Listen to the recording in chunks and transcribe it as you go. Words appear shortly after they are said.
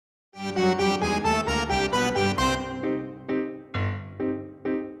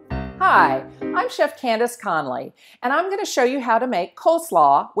Hi, I'm Chef Candace Conley, and I'm going to show you how to make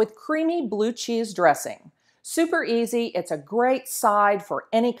coleslaw with creamy blue cheese dressing. Super easy. It's a great side for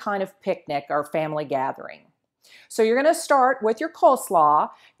any kind of picnic or family gathering. So you're going to start with your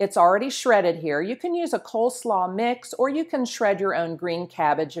coleslaw. It's already shredded here. You can use a coleslaw mix, or you can shred your own green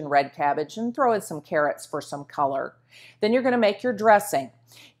cabbage and red cabbage and throw in some carrots for some color. Then you're going to make your dressing.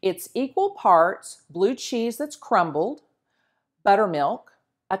 It's equal parts blue cheese that's crumbled, buttermilk,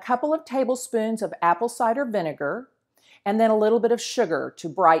 a couple of tablespoons of apple cider vinegar, and then a little bit of sugar to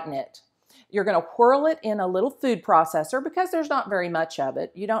brighten it. You're going to whirl it in a little food processor because there's not very much of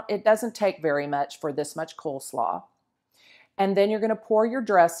it. It doesn't take very much for this much coleslaw. And then you're going to pour your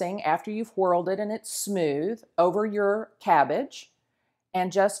dressing after you've whirled it and it's smooth over your cabbage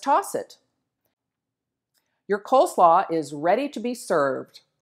and just toss it. Your coleslaw is ready to be served.